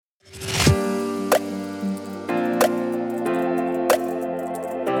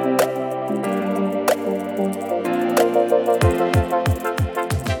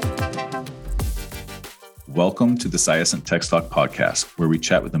the Siascent Text Talk podcast, where we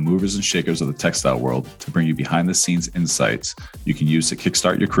chat with the movers and shakers of the textile world to bring you behind-the-scenes insights you can use to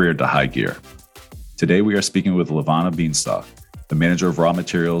kickstart your career to high gear. Today, we are speaking with Levana Bienstock, the manager of raw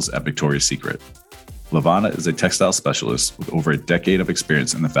materials at Victoria's Secret. Levana is a textile specialist with over a decade of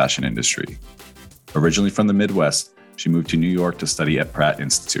experience in the fashion industry. Originally from the Midwest, she moved to New York to study at Pratt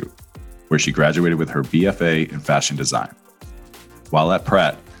Institute, where she graduated with her BFA in fashion design. While at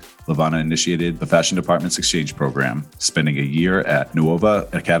Pratt, Levana initiated the fashion department's exchange program, spending a year at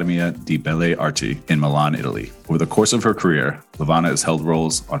Nouva, Accademia di Belle Arti in Milan, Italy. Over the course of her career, Levana has held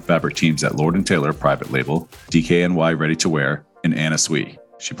roles on fabric teams at Lord & Taylor private label, DKNY Ready to Wear, and Anna Sui.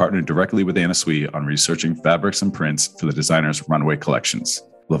 She partnered directly with Anna Sui on researching fabrics and prints for the designer's Runway Collections.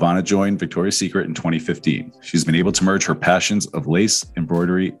 Levana joined Victoria's Secret in 2015. She's been able to merge her passions of lace,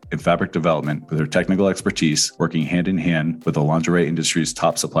 embroidery, and fabric development with her technical expertise, working hand in hand with the lingerie industry's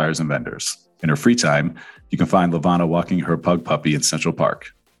top suppliers and vendors. In her free time, you can find Levana walking her pug puppy in Central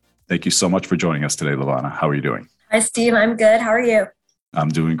Park. Thank you so much for joining us today, Levana. How are you doing? Hi, Steve. I'm good. How are you? I'm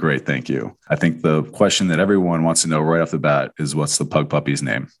doing great, thank you. I think the question that everyone wants to know right off the bat is, what's the pug puppy's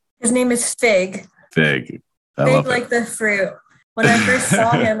name? His name is Fig. Fig. Fig like the fruit. When I first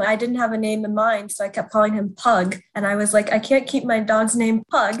saw him, I didn't have a name in mind, so I kept calling him Pug. And I was like, I can't keep my dog's name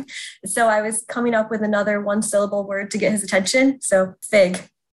Pug. So I was coming up with another one-syllable word to get his attention. So Fig.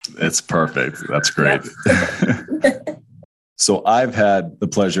 It's perfect. That's great. Yep. So I've had the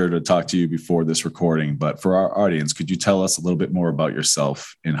pleasure to talk to you before this recording, but for our audience, could you tell us a little bit more about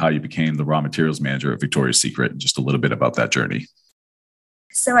yourself and how you became the raw materials manager at Victoria's Secret, and just a little bit about that journey?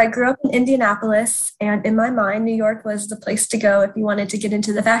 So I grew up in Indianapolis, and in my mind, New York was the place to go if you wanted to get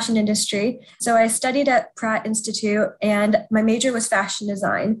into the fashion industry. So I studied at Pratt Institute, and my major was fashion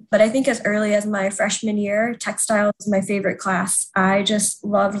design. But I think as early as my freshman year, textile was my favorite class. I just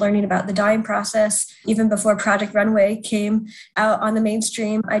loved learning about the dyeing process. Even before Project Runway came out on the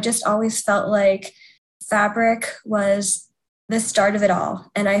mainstream, I just always felt like fabric was the start of it all.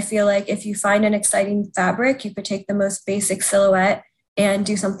 And I feel like if you find an exciting fabric, you could take the most basic silhouette and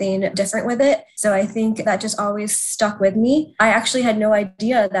do something different with it. So I think that just always stuck with me. I actually had no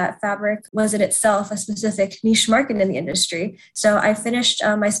idea that fabric was in itself a specific niche market in the industry. So I finished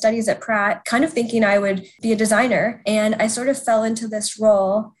my studies at Pratt kind of thinking I would be a designer. And I sort of fell into this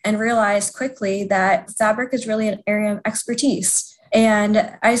role and realized quickly that fabric is really an area of expertise.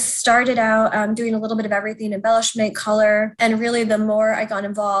 And I started out doing a little bit of everything, embellishment, color. And really, the more I got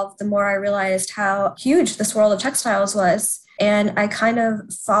involved, the more I realized how huge this world of textiles was. And I kind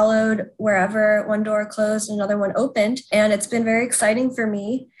of followed wherever one door closed, another one opened. And it's been very exciting for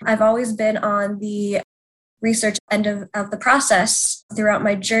me. I've always been on the research end of the process throughout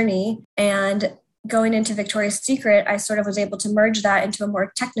my journey. And going into Victoria's Secret, I sort of was able to merge that into a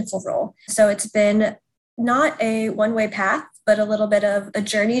more technical role. So it's been not a one-way path, but a little bit of a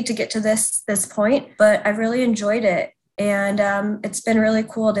journey to get to this point. But I've really enjoyed it. And it's been really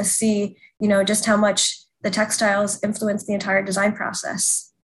cool to see, just how much the textiles influence the entire design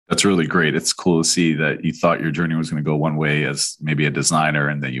process. That's really great. It's cool to see that you thought your journey was going to go one way as maybe a designer,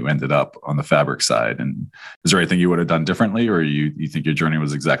 and that you ended up on the fabric side. And is there anything you would have done differently, or you think your journey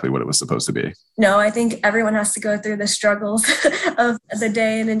was exactly what it was supposed to be? No, I think everyone has to go through the struggles of the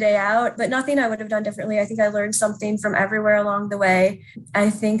day in and day out, but nothing I would have done differently. I think I learned something from everywhere along the way. I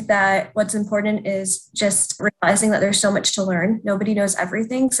think that what's important is just realizing that there's so much to learn. Nobody knows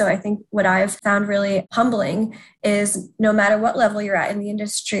everything. So I think what I've found really humbling is no matter what level you're at in the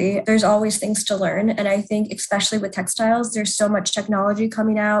industry, there's always things to learn. And I think especially with textiles, there's so much technology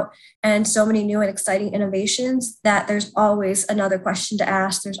coming out and so many new and exciting innovations that there's always another question to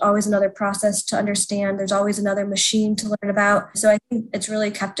ask. There's always another process to understand. There's always another machine to learn about. So I think it's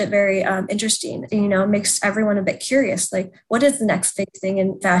really kept it very interesting, makes everyone a bit curious. Like, what is the next big thing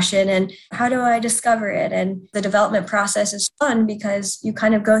in fashion and how do I discover it? And the development process is fun because you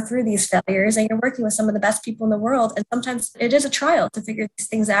kind of go through these failures and you're working with some of the best people in the world. And sometimes it is a trial to figure these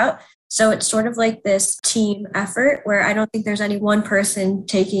things out. So it's sort of like this team effort where I don't think there's any one person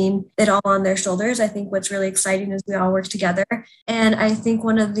taking it all on their shoulders. I think what's really exciting is we all work together. And I think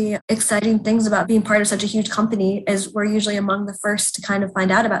one of the exciting things about being part of such a huge company is we're usually among the first to kind of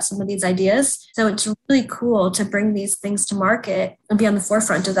find out about some of these ideas. So it's really cool to bring these things to market and be on the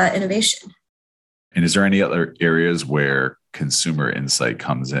forefront of that innovation. And is there any other areas where consumer insight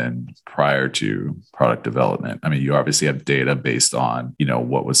comes in prior to product development? I mean, you obviously have data based on,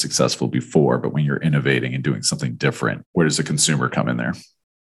 what was successful before, but when you're innovating and doing something different, where does the consumer come in there?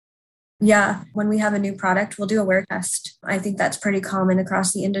 Yeah, when we have a new product, we'll do a wear test. I think that's pretty common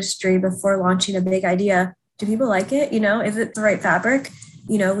across the industry before launching a big idea. Do people like it? Is it the right fabric?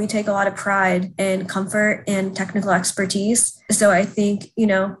 we take a lot of pride in comfort and technical expertise. So I think,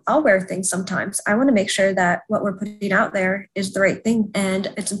 I'll wear things sometimes. I want to make sure that what we're putting out there is the right thing.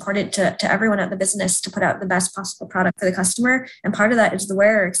 And it's important to everyone at the business to put out the best possible product for the customer. And part of that is the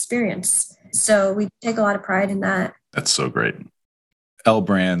wearer experience. So we take a lot of pride in that. That's so great. L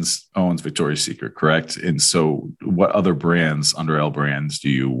Brands owns Victoria's Secret, correct? And so what other brands under L Brands do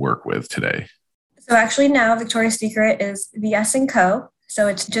you work with today? So actually now Victoria's Secret is VS & Co. So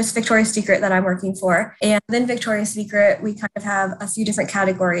it's just Victoria's Secret that I'm working for. And within Victoria's Secret, we kind of have a few different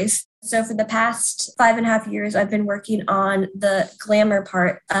categories. So for the past 5.5 years, I've been working on the glamour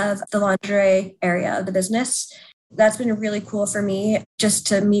part of the lingerie area of the business. That's been really cool for me, just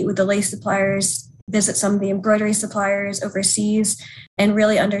to meet with the lace suppliers, visit some of the embroidery suppliers overseas, and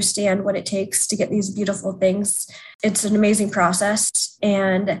really understand what it takes to get these beautiful things. It's an amazing process.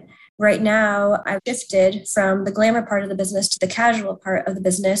 And right now, I've shifted from the glamour part of the business to the casual part of the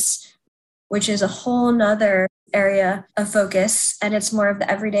business, which is a whole nother area of focus. And it's more of the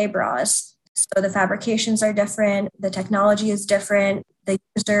everyday bras. So the fabrications are different, the technology is different, the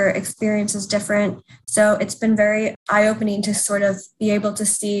user experience is different. So it's been very eye-opening to sort of be able to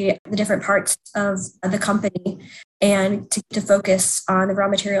see the different parts of the company and to focus on the raw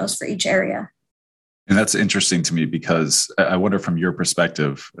materials for each area. And that's interesting to me because I wonder from your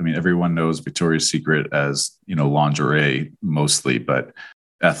perspective, I mean, everyone knows Victoria's Secret as, lingerie mostly, but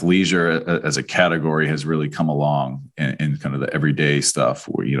athleisure as a category has really come along in kind of the everyday stuff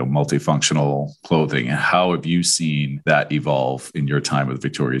where, multifunctional clothing. And how have you seen that evolve in your time with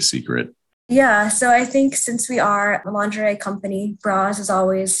Victoria's Secret? Yeah, so I think since we are a lingerie company, bras is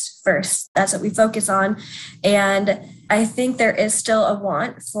always first. That's what we focus on. And I think there is still a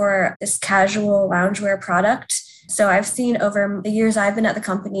want for this casual loungewear product. So I've seen over the years I've been at the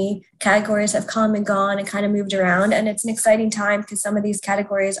company, categories have come and gone and kind of moved around. And it's an exciting time because some of these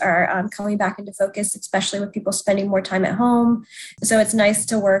categories are coming back into focus, especially with people spending more time at home. So it's nice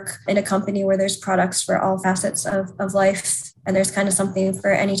to work in a company where there's products for all facets of life and there's kind of something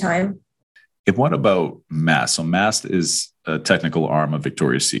for any time. And what about MAST? So MAST is a technical arm of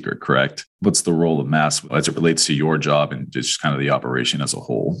Victoria's Secret, correct? What's the role of MAST as it relates to your job and just kind of the operation as a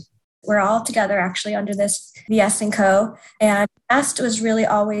whole? We're all together actually under this VS & Co. And MAST was really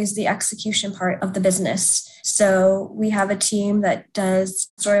always the execution part of the business. So we have a team that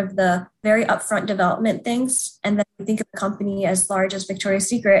does sort of the very upfront development things. And then we think of a company as large as Victoria's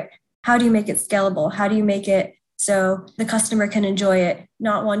Secret. How do you make it scalable? How do you make it so the customer can enjoy it,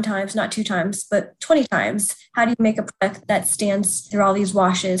 not one time, not 2 times, but 20 times? How do you make a product that stands through all these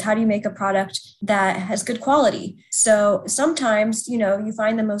washes? How do you make a product that has good quality? So sometimes, you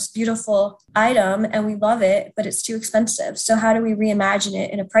find the most beautiful item and we love it, but it's too expensive. So how do we reimagine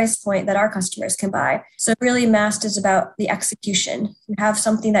it in a price point that our customers can buy? So really MAST is about the execution. You have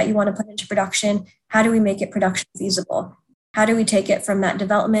something that you want to put into production. How do we make it production feasible? How do we take it from that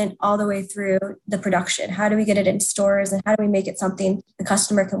development all the way through the production? How do we get it in stores and how do we make it something the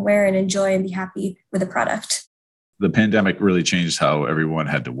customer can wear and enjoy and be happy with the product? The pandemic really changed how everyone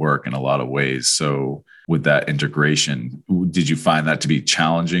had to work in a lot of ways. So with that integration, did you find that to be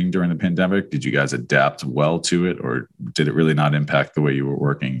challenging during the pandemic? Did you guys adapt well to it or did it really not impact the way you were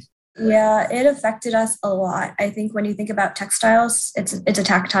working? Yeah, it affected us a lot. I think when you think about textiles, it's a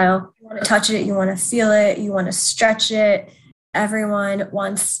tactile. You want to touch it, you want to feel it, you want to stretch it. Everyone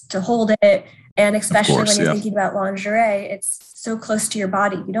wants to hold it. And especially when you're thinking about lingerie, it's so close to your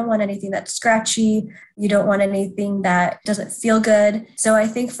body. You don't want anything that's scratchy. You don't want anything that doesn't feel good. So I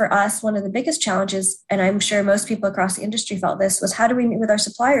think for us, one of the biggest challenges, and I'm sure most people across the industry felt this, was how do we meet with our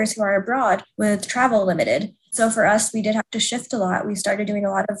suppliers who are abroad with travel limited? So for us, we did have to shift a lot. We started doing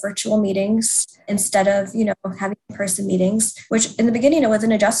a lot of virtual meetings instead of, having in-person meetings, which in the beginning it was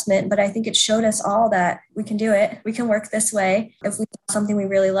an adjustment, but I think it showed us all that we can do it. We can work this way. If we saw something we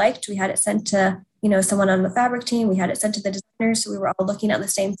really liked, we had it sent to, someone on the fabric team. We had it sent to the designers. So we were all looking at the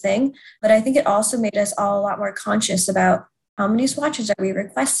same thing. But I think it also made us all a lot more conscious about how many swatches are we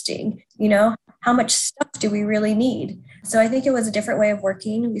requesting? How much stuff do we really need? So I think it was a different way of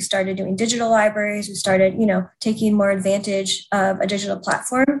working. We started doing digital libraries. We started, taking more advantage of a digital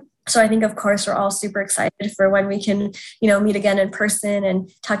platform. So I think, of course, we're all super excited for when we can, meet again in person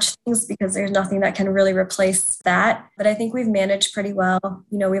and touch things because there's nothing that can really replace that. But I think we've managed pretty well.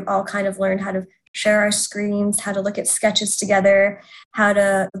 We've all kind of learned how to share our screens, how to look at sketches together, how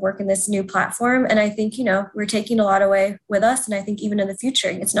to work in this new platform. And I think, we're taking a lot away with us. And I think even in the future,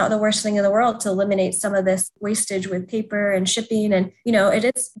 it's not the worst thing in the world to eliminate some of this wastage with paper and shipping. And,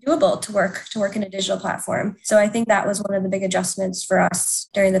 it is doable to work in a digital platform. So I think that was one of the big adjustments for us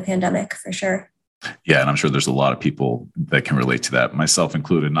during the pandemic, for sure. Yeah, and I'm sure there's a lot of people that can relate to that, myself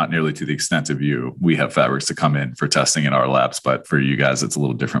included, not nearly to the extent of you. We have fabrics to come in for testing in our labs, but for you guys, it's a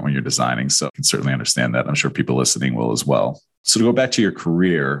little different when you're designing. So I can certainly understand that. I'm sure people listening will as well. So to go back to your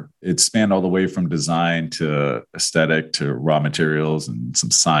career, it spanned all the way from design to aesthetic to raw materials and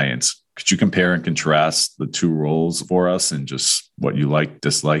some science. Could you compare and contrast the two roles for us and just what you liked,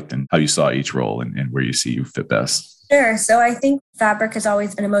 disliked, and how you saw each role and where you see you fit best? Sure. So I think fabric is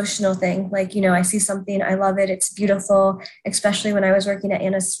always an emotional thing. Like, I see something, I love it. It's beautiful. Especially when I was working at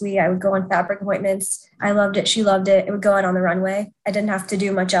Anna Sui, I would go on fabric appointments. I loved it. She loved it. It would go out on the runway. I didn't have to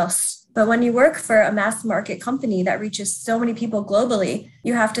do much else. But when you work for a mass market company that reaches so many people globally,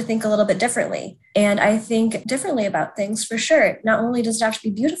 you have to think a little bit differently. And I think differently about things for sure. Not only does it have to be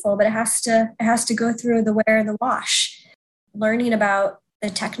beautiful, but it has to go through the wear and the wash. Learning about the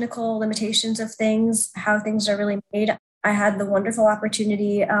technical limitations of things, how things are really made. I had the wonderful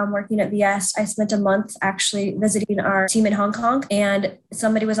opportunity working at VS. I spent a month actually visiting our team in Hong Kong, and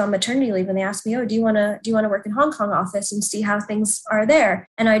somebody was on maternity leave, and they asked me, "Oh, do you want to work in Hong Kong office and see how things are there?"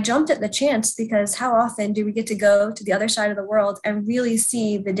 And I jumped at the chance because how often do we get to go to the other side of the world and really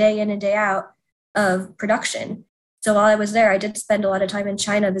see the day in and day out of production? So while I was there, I did spend a lot of time in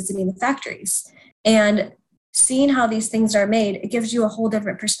China visiting the factories, and seeing how these things are made, it gives you a whole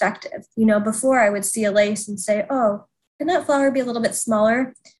different perspective. Before I would see a lace and say, "Oh, can that flower be a little bit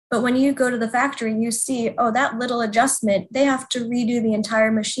smaller?" But when you go to the factory, you see, oh, that little adjustment, they have to redo the entire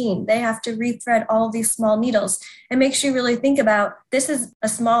machine. They have to rethread all of these small needles. It makes you really think about, this is a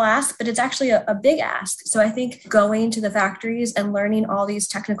small ask, but it's actually a big ask. So I think going to the factories and learning all these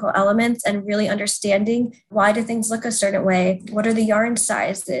technical elements and really understanding, why do things look a certain way? What are the yarn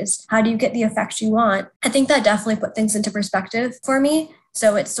sizes? How do you get the effect you want? I think that definitely put things into perspective for me.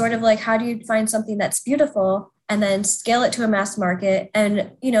 So it's sort of like, how do you find something that's beautiful and then scale it to a mass market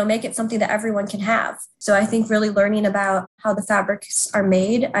and, make it something that everyone can have? So I think really learning about how the fabrics are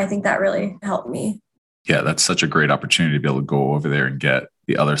made, I think that really helped me. Yeah, that's such a great opportunity to be able to go over there and get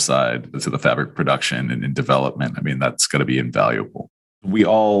the other side to the fabric production and development. I mean, that's got to be invaluable. We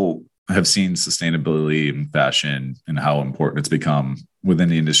all have seen sustainability in fashion and how important it's become within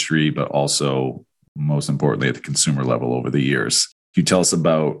the industry, but also most importantly at the consumer level over the years. Can you tell us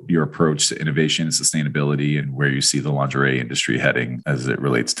about your approach to innovation and sustainability and where you see the lingerie industry heading as it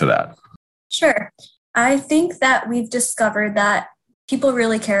relates to that? Sure. I think that we've discovered that people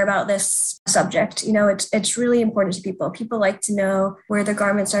really care about this subject. It's really important to people. People like to know where the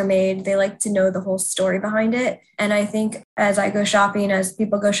garments are made. They like to know the whole story behind it. And I think as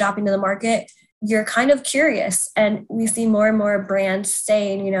people go shopping to the market, you're kind of curious, and we see more and more brands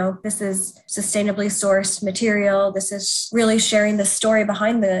saying, this is sustainably sourced material. This is really sharing the story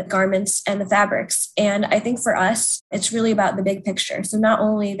behind the garments and the fabrics. And I think for us, it's really about the big picture. So not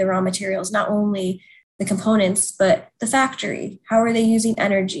only the raw materials, not only the components, but the factory. How are they using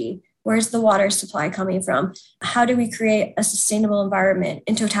energy? Where's the water supply coming from? How do we create a sustainable environment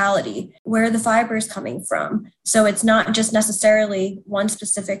in totality? Where are the fibers coming from? So it's not just necessarily one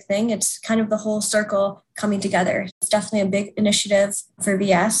specific thing. It's kind of the whole circle coming together. It's definitely a big initiative for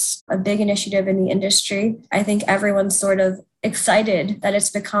VS, a big initiative in the industry. I think everyone's sort of excited that it's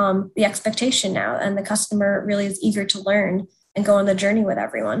become the expectation now, and the customer really is eager to learn and go on the journey with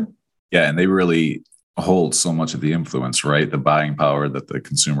everyone. Yeah, and they really hold so much of the influence, right? The buying power that the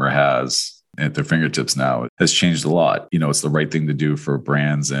consumer has at their fingertips now has changed a lot. It's the right thing to do for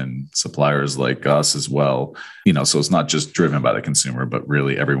brands and suppliers like us as well. So it's not just driven by the consumer, but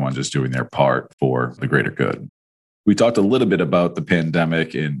really everyone just doing their part for the greater good. We talked a little bit about the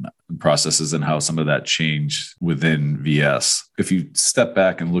pandemic and processes and how some of that changed within VS. If you step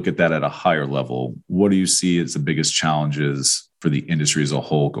back and look at that at a higher level, what do you see as the biggest challenges for the industry as a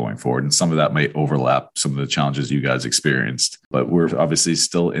whole going forward? And some of that might overlap some of the challenges you guys experienced, but we're obviously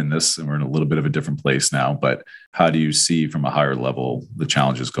still in this and we're in a little bit of a different place now. But how do you see from a higher level the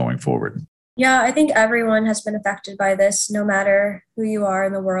challenges going forward? Yeah, I think everyone has been affected by this, no matter who you are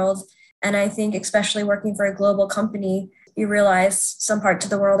in the world. And I think especially working for a global company, you realize some parts of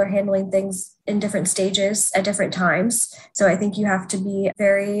the world are handling things in different stages at different times. So I think you have to be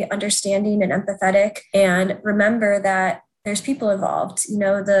very understanding and empathetic and remember that there's people involved.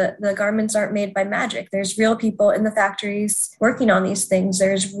 The garments aren't made by magic. There's real people in the factories working on these things.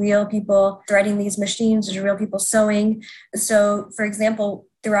 There's real people threading these machines. There's real people sewing. So, for example,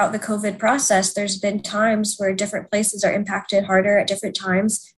 throughout the COVID process, there's been times where different places are impacted harder at different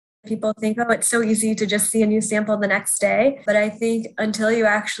times. People think, oh, it's so easy to just see a new sample the next day. But I think until you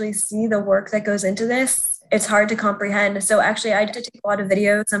actually see the work that goes into this, it's hard to comprehend. So actually, I had to take a lot of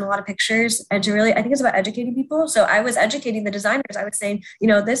videos and a lot of pictures and to really, I think it's about educating people. So I was educating the designers. I was saying,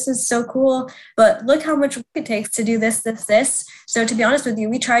 this is so cool, but look how much work it takes to do this, this, this. So to be honest with you,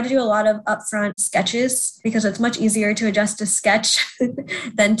 we try to do a lot of upfront sketches because it's much easier to adjust a sketch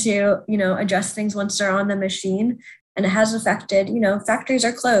than to, adjust things once they're on the machine. And it has affected, factories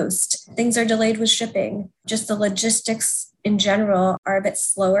are closed, things are delayed with shipping. Just the logistics in general are a bit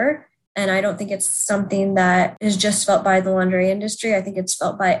slower. And I don't think it's something that is just felt by the lingerie industry. I think it's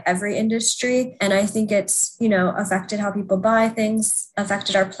felt by every industry. And I think it's, affected how people buy things,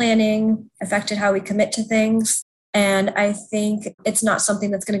 affected our planning, affected how we commit to things. And I think it's not something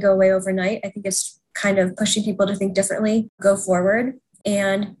that's going to go away overnight. I think it's kind of pushing people to think differently, go forward.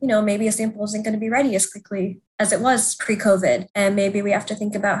 And, maybe a sample isn't going to be ready as quickly as it was pre-COVID. And maybe we have to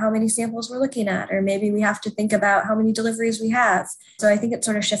think about how many samples we're looking at, or maybe we have to think about how many deliveries we have. So I think it's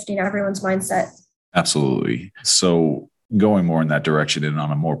sort of shifting everyone's mindset. Absolutely. So going more in that direction and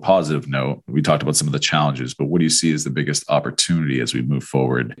on a more positive note, we talked about some of the challenges, but what do you see as the biggest opportunity as we move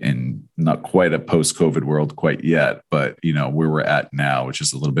forward in not quite a post-COVID world quite yet, but, where we're at now, which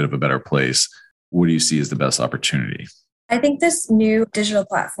is a little bit of a better place? What do you see as the best opportunity? I think this new digital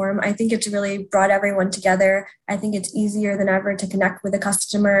platform, I think it's really brought everyone together. I think it's easier than ever to connect with a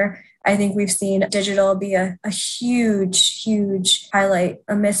customer. I think we've seen digital be a huge, huge highlight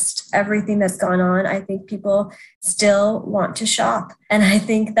amidst everything that's gone on. I think people still want to shop. And I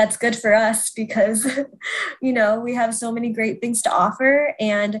think that's good for us because, we have so many great things to offer.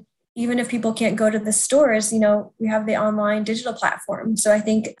 And even if people can't go to the stores, we have the online digital platform. So I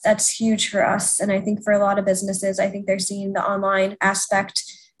think that's huge for us. And I think for a lot of businesses, I think they're seeing the online aspect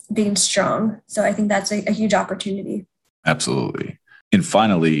being strong. So I think that's a huge opportunity. Absolutely. And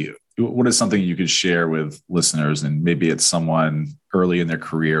finally, what is something you could share with listeners? And maybe it's someone early in their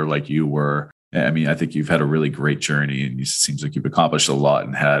career like you were. I think you've had a really great journey and it seems like you've accomplished a lot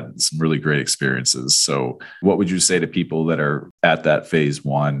and had some really great experiences. So what would you say to people that are at that phase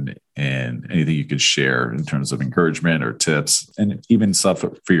one, and anything you could share in terms of encouragement or tips and even stuff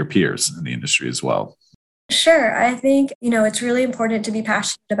for your peers in the industry as well? Sure. I think, it's really important to be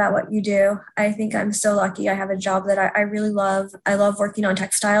passionate about what you do. I think I'm so lucky. I have a job that I really love. I love working on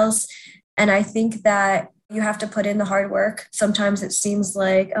textiles. And I think that you have to put in the hard work. Sometimes it seems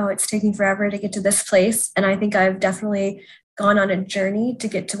like, it's taking forever to get to this place. And I think I've definitely gone on a journey to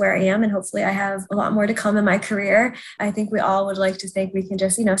get to where I am. And hopefully I have a lot more to come in my career. I think we all would like to think we can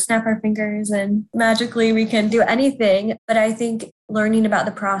just, snap our fingers and magically we can do anything. But I think learning about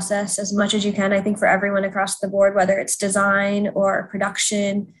the process as much as you can, I think for everyone across the board, whether it's design or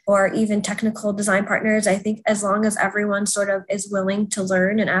production or even technical design partners, I think as long as everyone sort of is willing to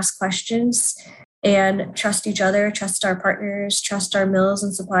learn and ask questions and trust each other, trust our partners, trust our mills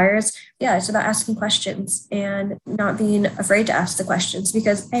and suppliers. Yeah, it's about asking questions and not being afraid to ask the questions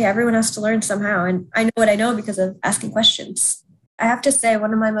because, hey, everyone has to learn somehow. And I know what I know because of asking questions. I have to say,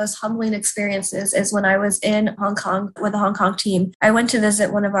 one of my most humbling experiences is when I was in Hong Kong with the Hong Kong team. I went to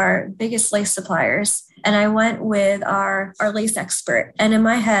visit one of our biggest lace suppliers, and I went with our lace expert. And in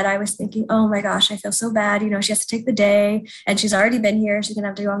my head, I was thinking, oh my gosh, I feel so bad. She has to take the day and she's already been here. She's going to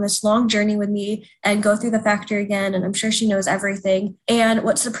have to go on this long journey with me and go through the factory again. And I'm sure she knows everything. And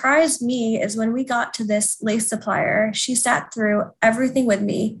what surprised me is when we got to this lace supplier, she sat through everything with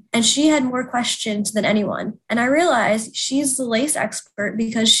me and she had more questions than anyone. And I realized she's the lace expert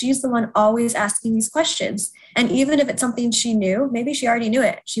because she's the one always asking these questions. And even if it's something she knew, maybe she already knew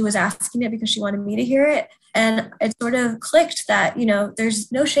it. She was asking it because she wanted me to hear it. And it sort of clicked that, there's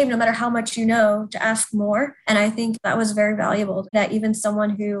no shame, no matter how much you know, to ask more. And I think that was very valuable, that even someone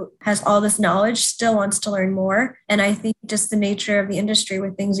who has all this knowledge still wants to learn more. And I think just the nature of the industry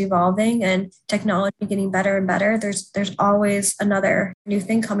with things evolving and technology getting better and better, there's always another new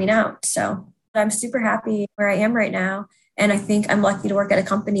thing coming out. So I'm super happy where I am right now. And I think I'm lucky to work at a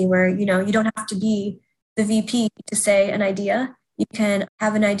company where, you don't have to be the VP to say an idea. You can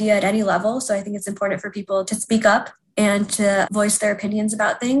have an idea at any level. So I think it's important for people to speak up and to voice their opinions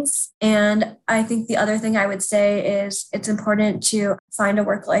about things. And I think the other thing I would say is it's important to find a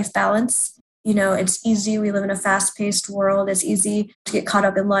work-life balance. It's easy. We live in a fast-paced world. It's easy to get caught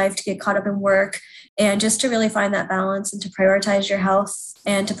up in life, to get caught up in work, and just to really find that balance and to prioritize your health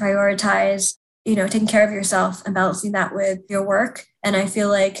and to prioritize taking care of yourself and balancing that with your work. And I feel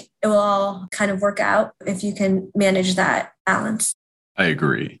like it will all kind of work out if you can manage that balance. I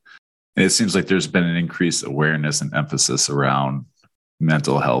agree. And it seems like there's been an increased awareness and emphasis around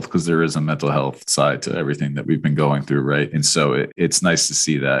mental health because there is a mental health side to everything that we've been going through, right? And so it's nice to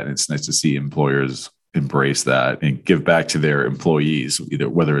see that. And it's nice to see employers embrace that and give back to their employees, either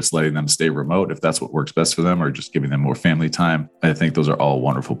whether it's letting them stay remote, if that's what works best for them, or just giving them more family time. I think those are all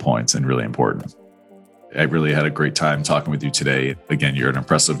wonderful points and really important. I really had a great time talking with you today. Again, you're an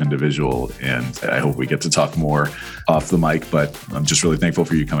impressive individual, and I hope we get to talk more off the mic, but I'm just really thankful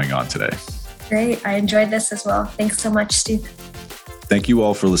for you coming on today. Great. I enjoyed this as well. Thanks so much, Steve. Thank you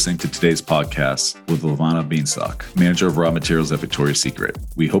all for listening to today's podcast with Levana Bienstock, manager of raw materials at Victoria's Secret.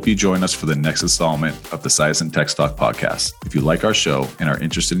 We hope you join us for the next installment of the Siascent Tech Talk podcast. If you like our show and are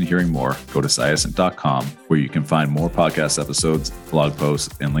interested in hearing more, go to siascent.com, where you can find more podcast episodes, blog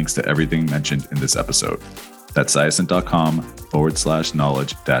posts, and links to everything mentioned in this episode. That's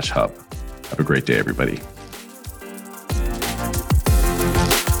siascent.com/knowledge-hub. Have a great day, everybody.